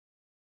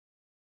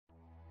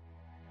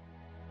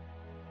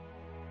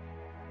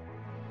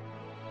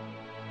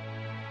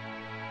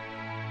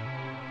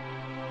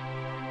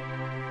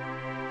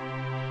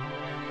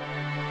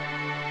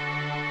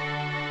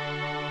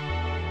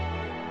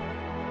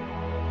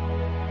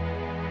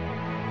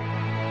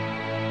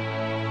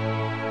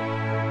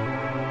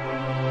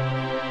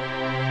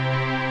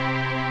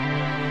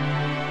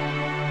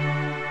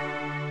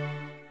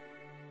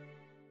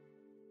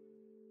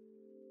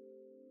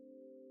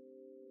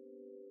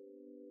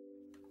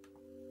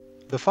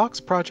The Fox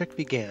project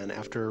began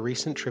after a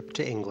recent trip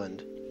to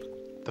England.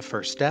 The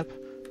first step,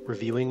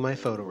 reviewing my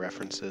photo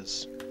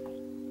references.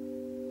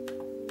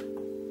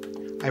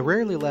 I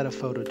rarely let a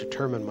photo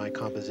determine my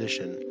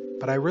composition,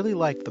 but I really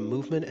like the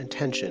movement and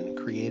tension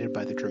created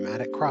by the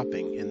dramatic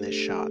cropping in this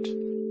shot.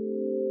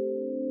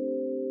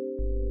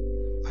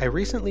 I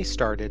recently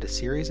started a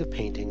series of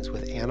paintings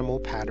with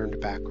animal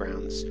patterned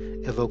backgrounds,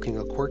 evoking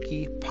a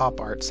quirky pop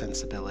art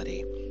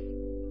sensibility.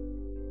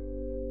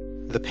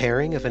 The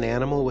pairing of an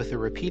animal with a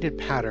repeated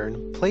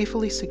pattern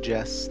playfully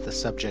suggests the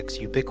subject's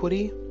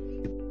ubiquity,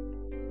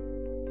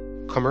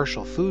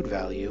 commercial food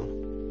value,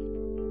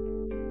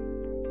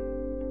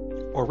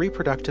 or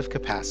reproductive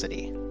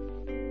capacity.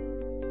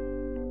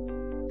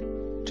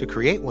 To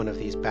create one of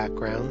these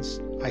backgrounds,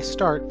 I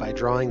start by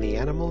drawing the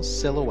animal's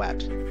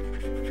silhouette.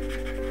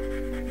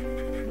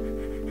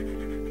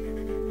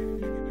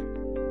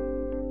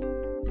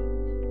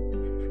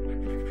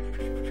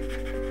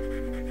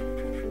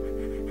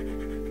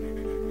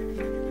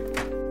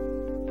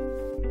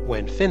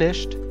 When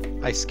finished,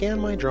 I scan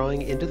my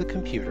drawing into the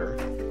computer,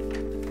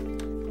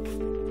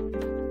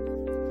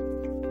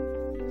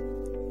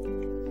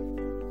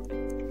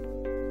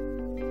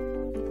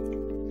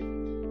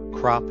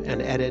 crop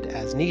and edit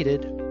as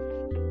needed,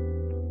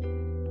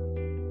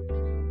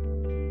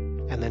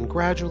 and then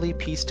gradually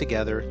piece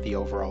together the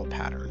overall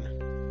pattern.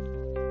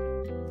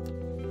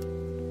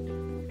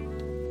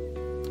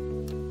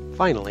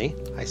 Finally,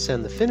 I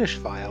send the finished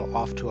file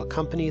off to a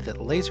company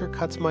that laser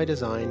cuts my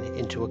design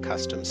into a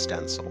custom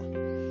stencil.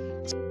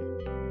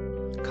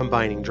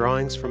 Combining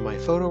drawings from my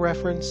photo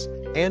reference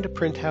and a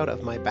printout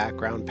of my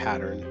background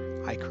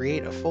pattern, I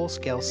create a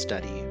full-scale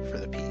study for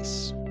the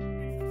piece.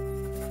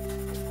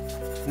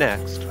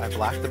 Next, I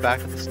black the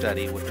back of the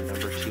study with a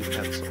number 2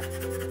 pencil.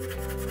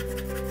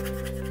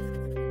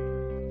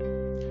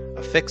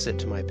 Affix it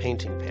to my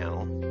painting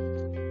panel.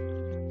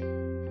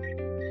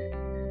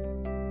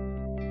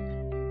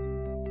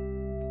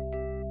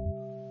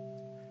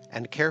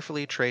 And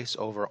carefully trace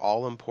over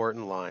all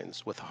important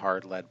lines with a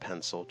hard lead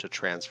pencil to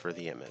transfer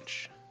the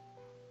image.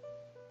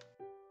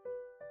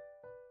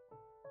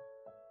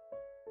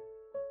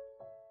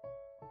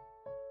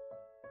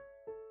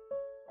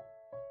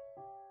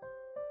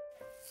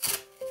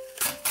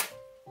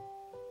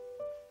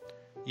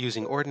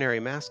 Using ordinary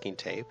masking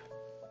tape,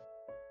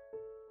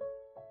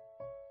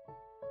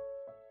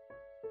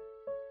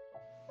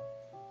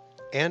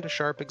 and a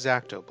sharp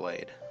X-Acto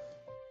blade,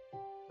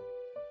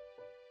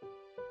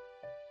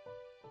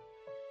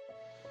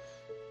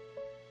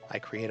 I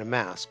create a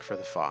mask for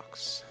the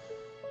fox.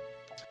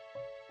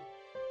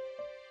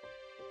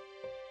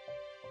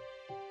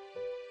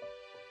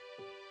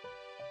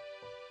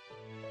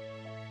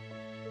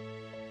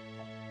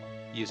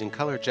 Using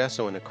colored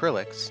gesso and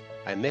acrylics,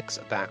 I mix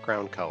a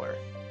background color.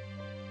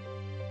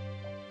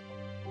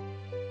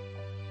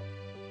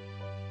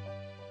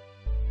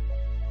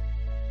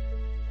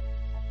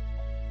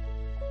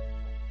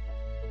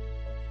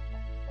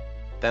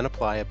 Then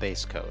apply a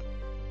base coat.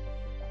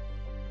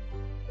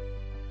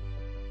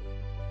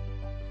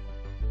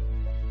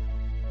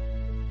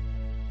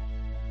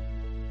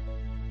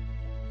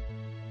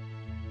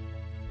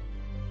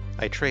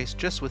 I trace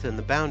just within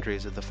the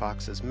boundaries of the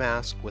fox's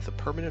mask with a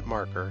permanent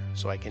marker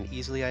so I can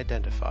easily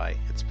identify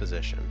its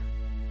position.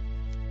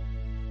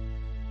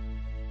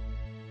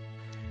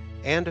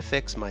 And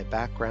affix my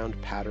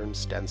background pattern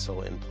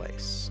stencil in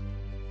place.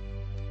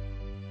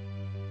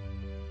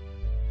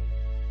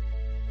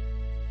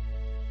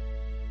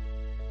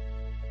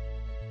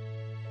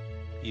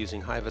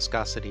 Using high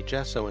viscosity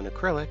gesso and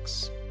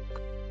acrylics,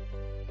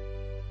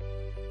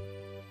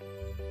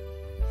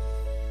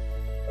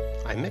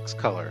 I mix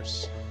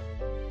colors.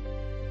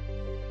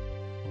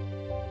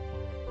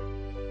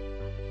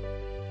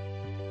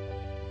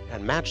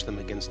 And match them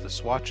against the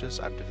swatches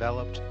I've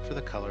developed for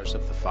the colors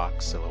of the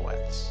fox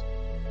silhouettes.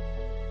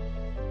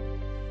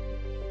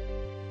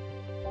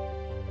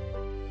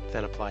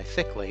 Then apply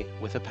thickly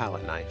with a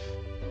palette knife.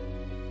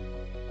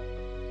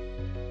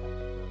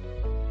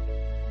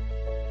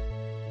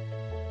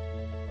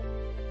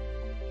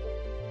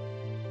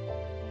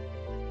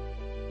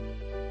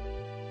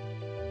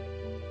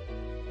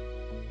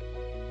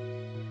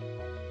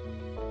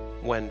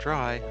 When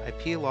dry, I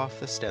peel off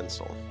the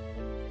stencil.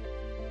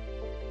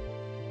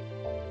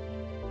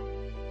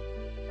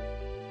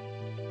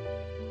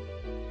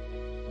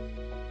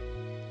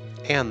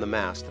 And the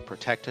mask that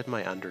protected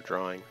my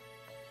underdrawing.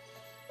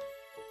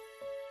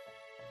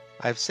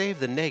 I've saved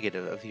the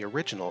negative of the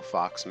original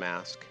fox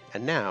mask,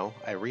 and now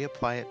I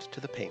reapply it to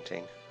the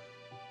painting.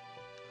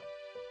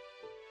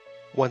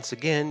 Once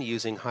again,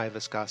 using high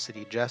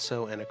viscosity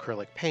gesso and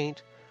acrylic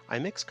paint, I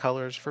mix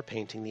colors for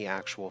painting the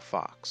actual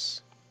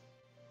fox.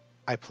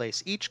 I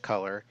place each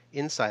color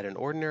inside an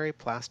ordinary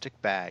plastic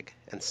bag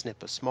and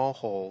snip a small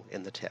hole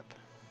in the tip.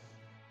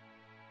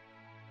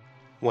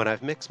 When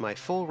I've mixed my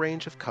full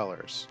range of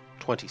colors,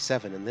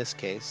 27 in this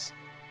case,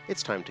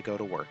 it's time to go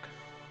to work.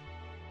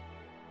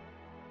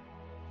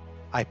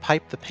 I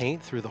pipe the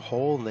paint through the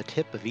hole in the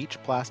tip of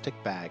each plastic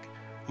bag,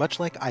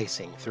 much like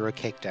icing through a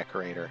cake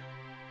decorator.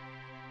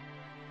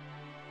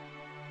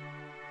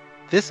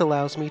 This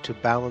allows me to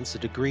balance a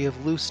degree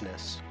of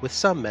looseness with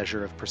some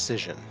measure of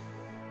precision.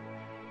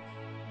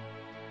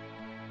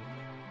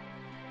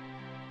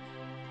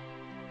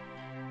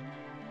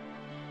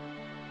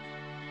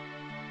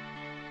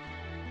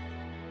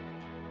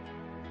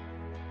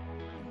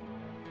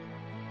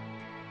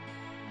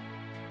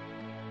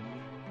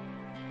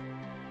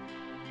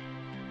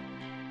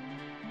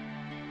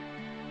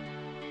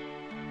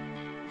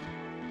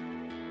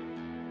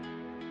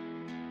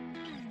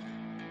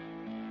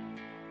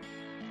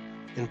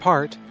 In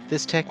part,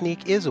 this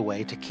technique is a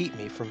way to keep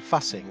me from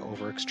fussing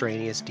over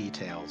extraneous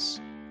details.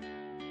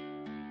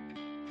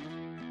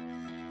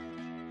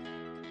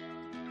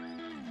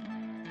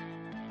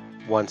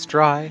 Once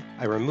dry,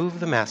 I remove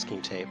the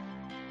masking tape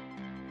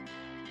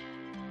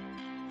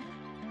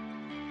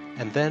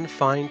and then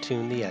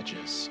fine-tune the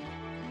edges.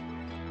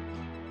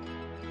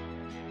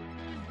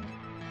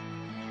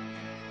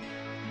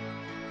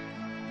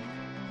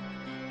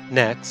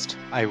 Next,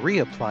 I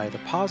reapply the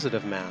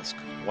positive mask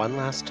one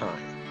last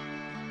time.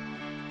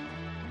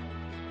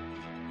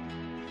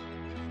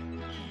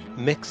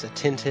 Mix a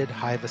tinted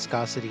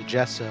high-viscosity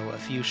gesso a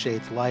few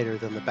shades lighter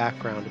than the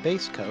background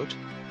base coat,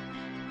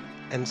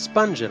 and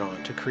sponge it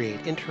on to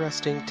create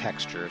interesting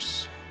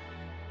textures.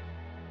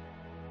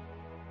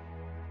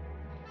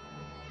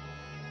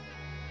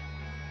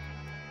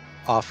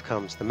 Off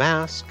comes the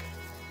mask,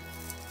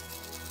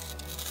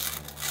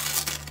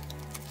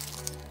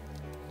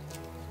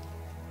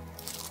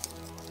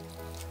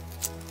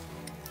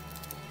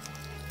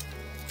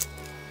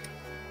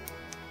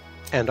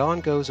 and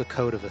on goes a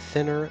coat of a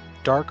thinner,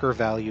 darker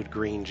valued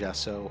green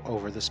gesso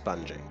over the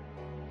sponging.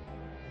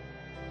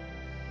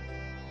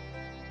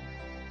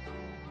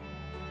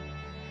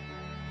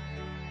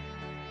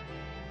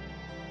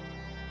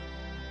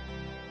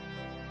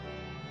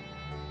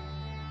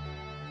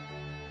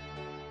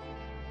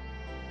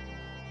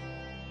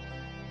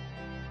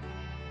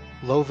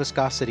 Low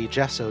viscosity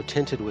gesso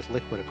tinted with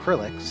liquid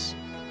acrylics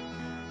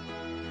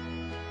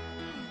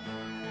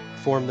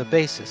form the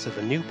basis of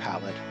a new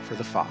palette for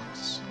the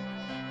fox.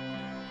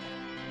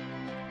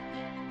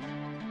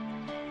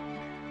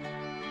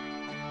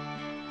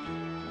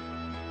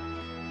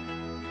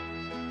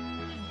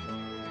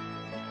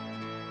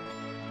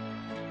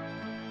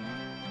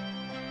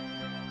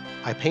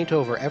 I paint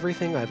over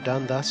everything I've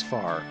done thus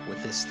far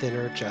with this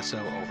thinner gesso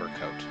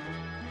overcoat.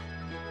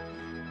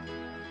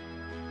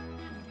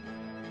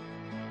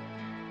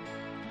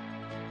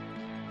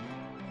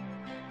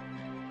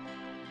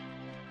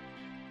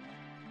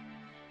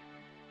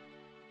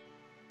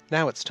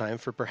 Now it's time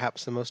for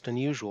perhaps the most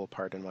unusual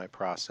part in my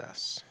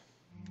process.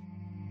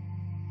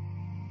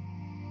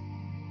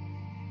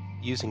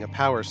 Using a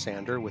power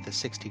sander with a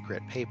 60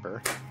 grit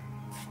paper,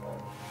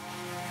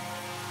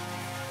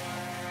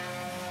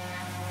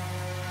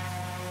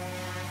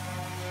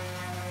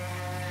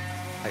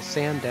 I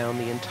sand down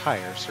the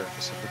entire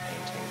surface of the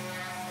painting.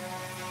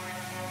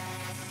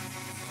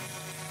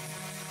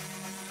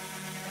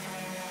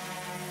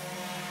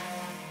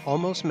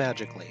 Almost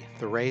magically,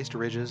 the raised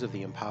ridges of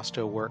the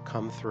impasto work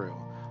come through,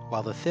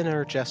 while the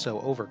thinner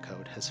gesso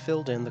overcoat has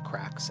filled in the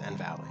cracks and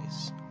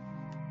valleys.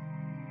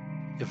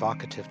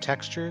 Evocative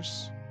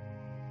textures,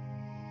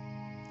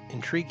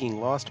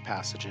 intriguing lost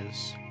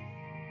passages,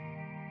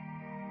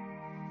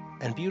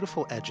 and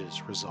beautiful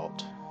edges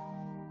result.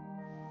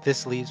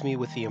 This leaves me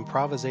with the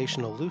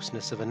improvisational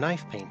looseness of a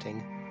knife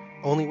painting,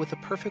 only with a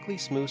perfectly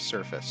smooth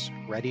surface,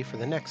 ready for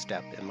the next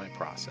step in my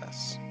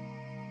process.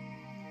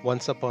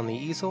 Once up on the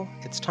easel,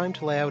 it's time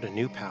to lay out a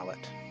new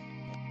palette.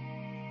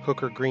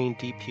 Hooker Green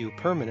Deep Hue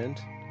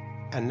Permanent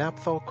and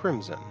Naphthol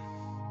Crimson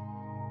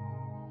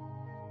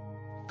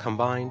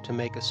combine to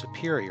make a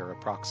superior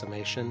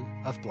approximation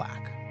of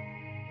black.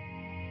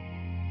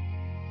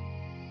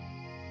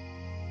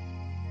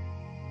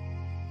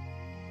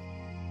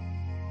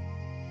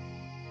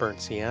 Burnt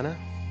Sienna,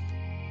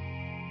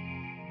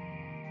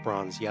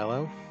 Bronze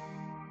Yellow,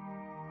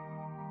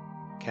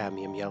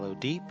 Cadmium Yellow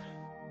Deep,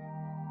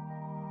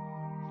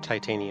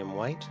 Titanium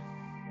White,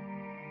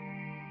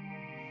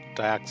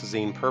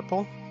 Dioxazine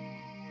Purple,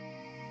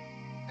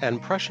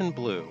 and Prussian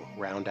Blue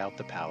round out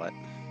the palette.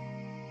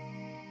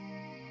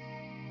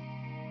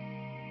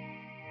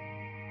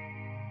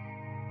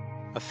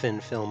 A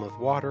thin film of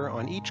water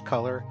on each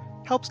color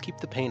helps keep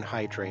the paint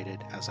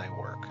hydrated as I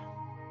work.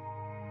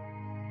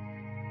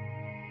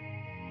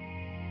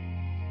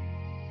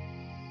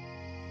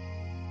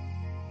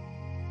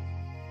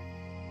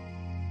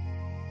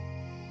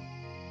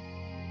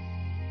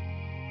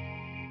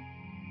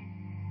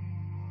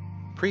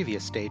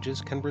 Previous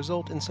stages can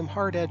result in some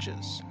hard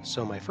edges,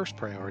 so my first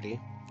priority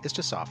is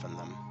to soften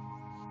them.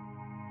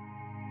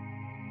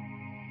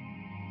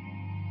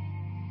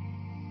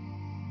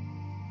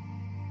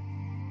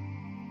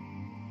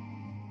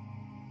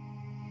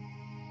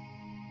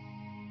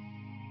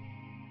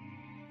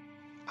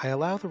 I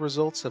allow the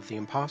results of the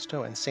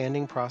impasto and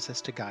sanding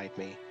process to guide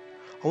me,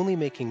 only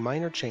making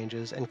minor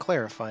changes and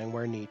clarifying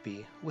where need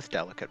be with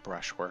delicate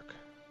brushwork.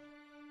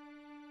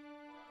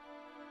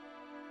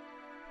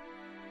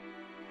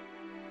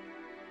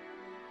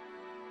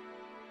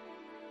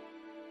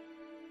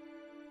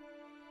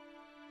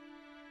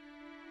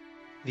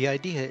 The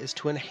idea is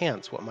to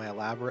enhance what my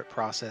elaborate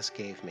process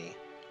gave me,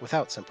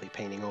 without simply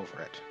painting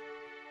over it.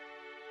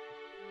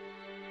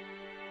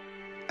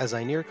 As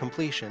I near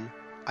completion,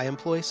 I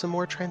employ some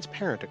more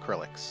transparent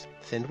acrylics,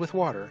 thinned with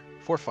water,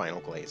 for final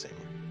glazing.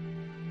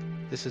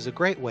 This is a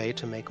great way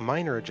to make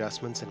minor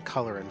adjustments in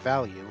color and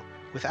value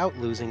without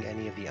losing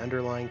any of the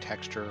underlying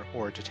texture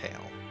or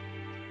detail.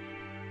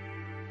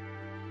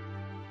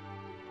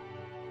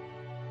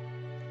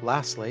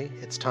 Lastly,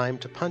 it's time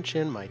to punch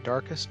in my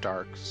darkest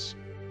darks.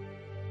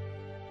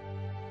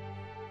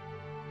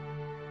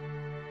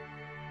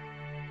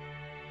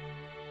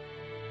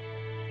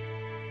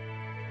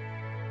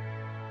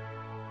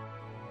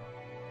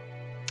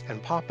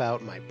 And pop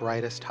out my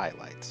brightest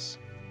highlights.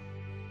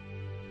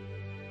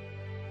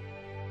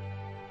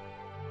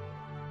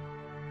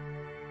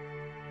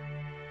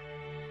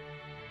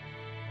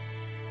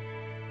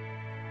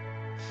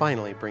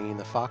 Finally bringing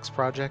the Fox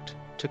project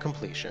to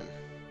completion.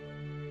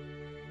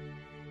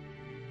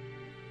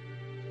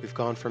 We've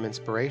gone from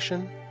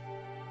inspiration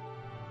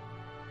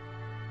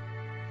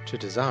to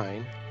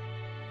design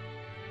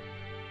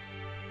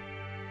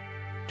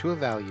to a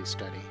value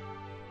study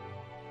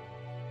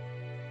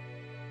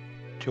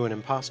to an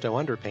impasto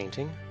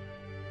underpainting,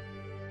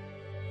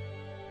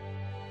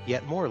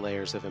 yet more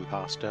layers of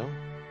impasto,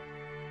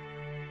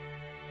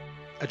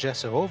 a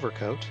gesso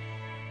overcoat,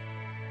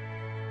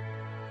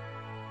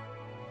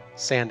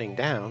 sanding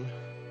down,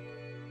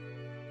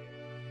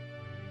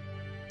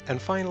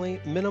 and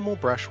finally minimal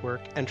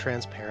brushwork and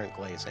transparent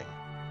glazing.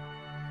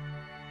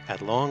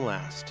 At long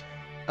last,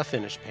 a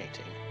finished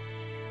painting.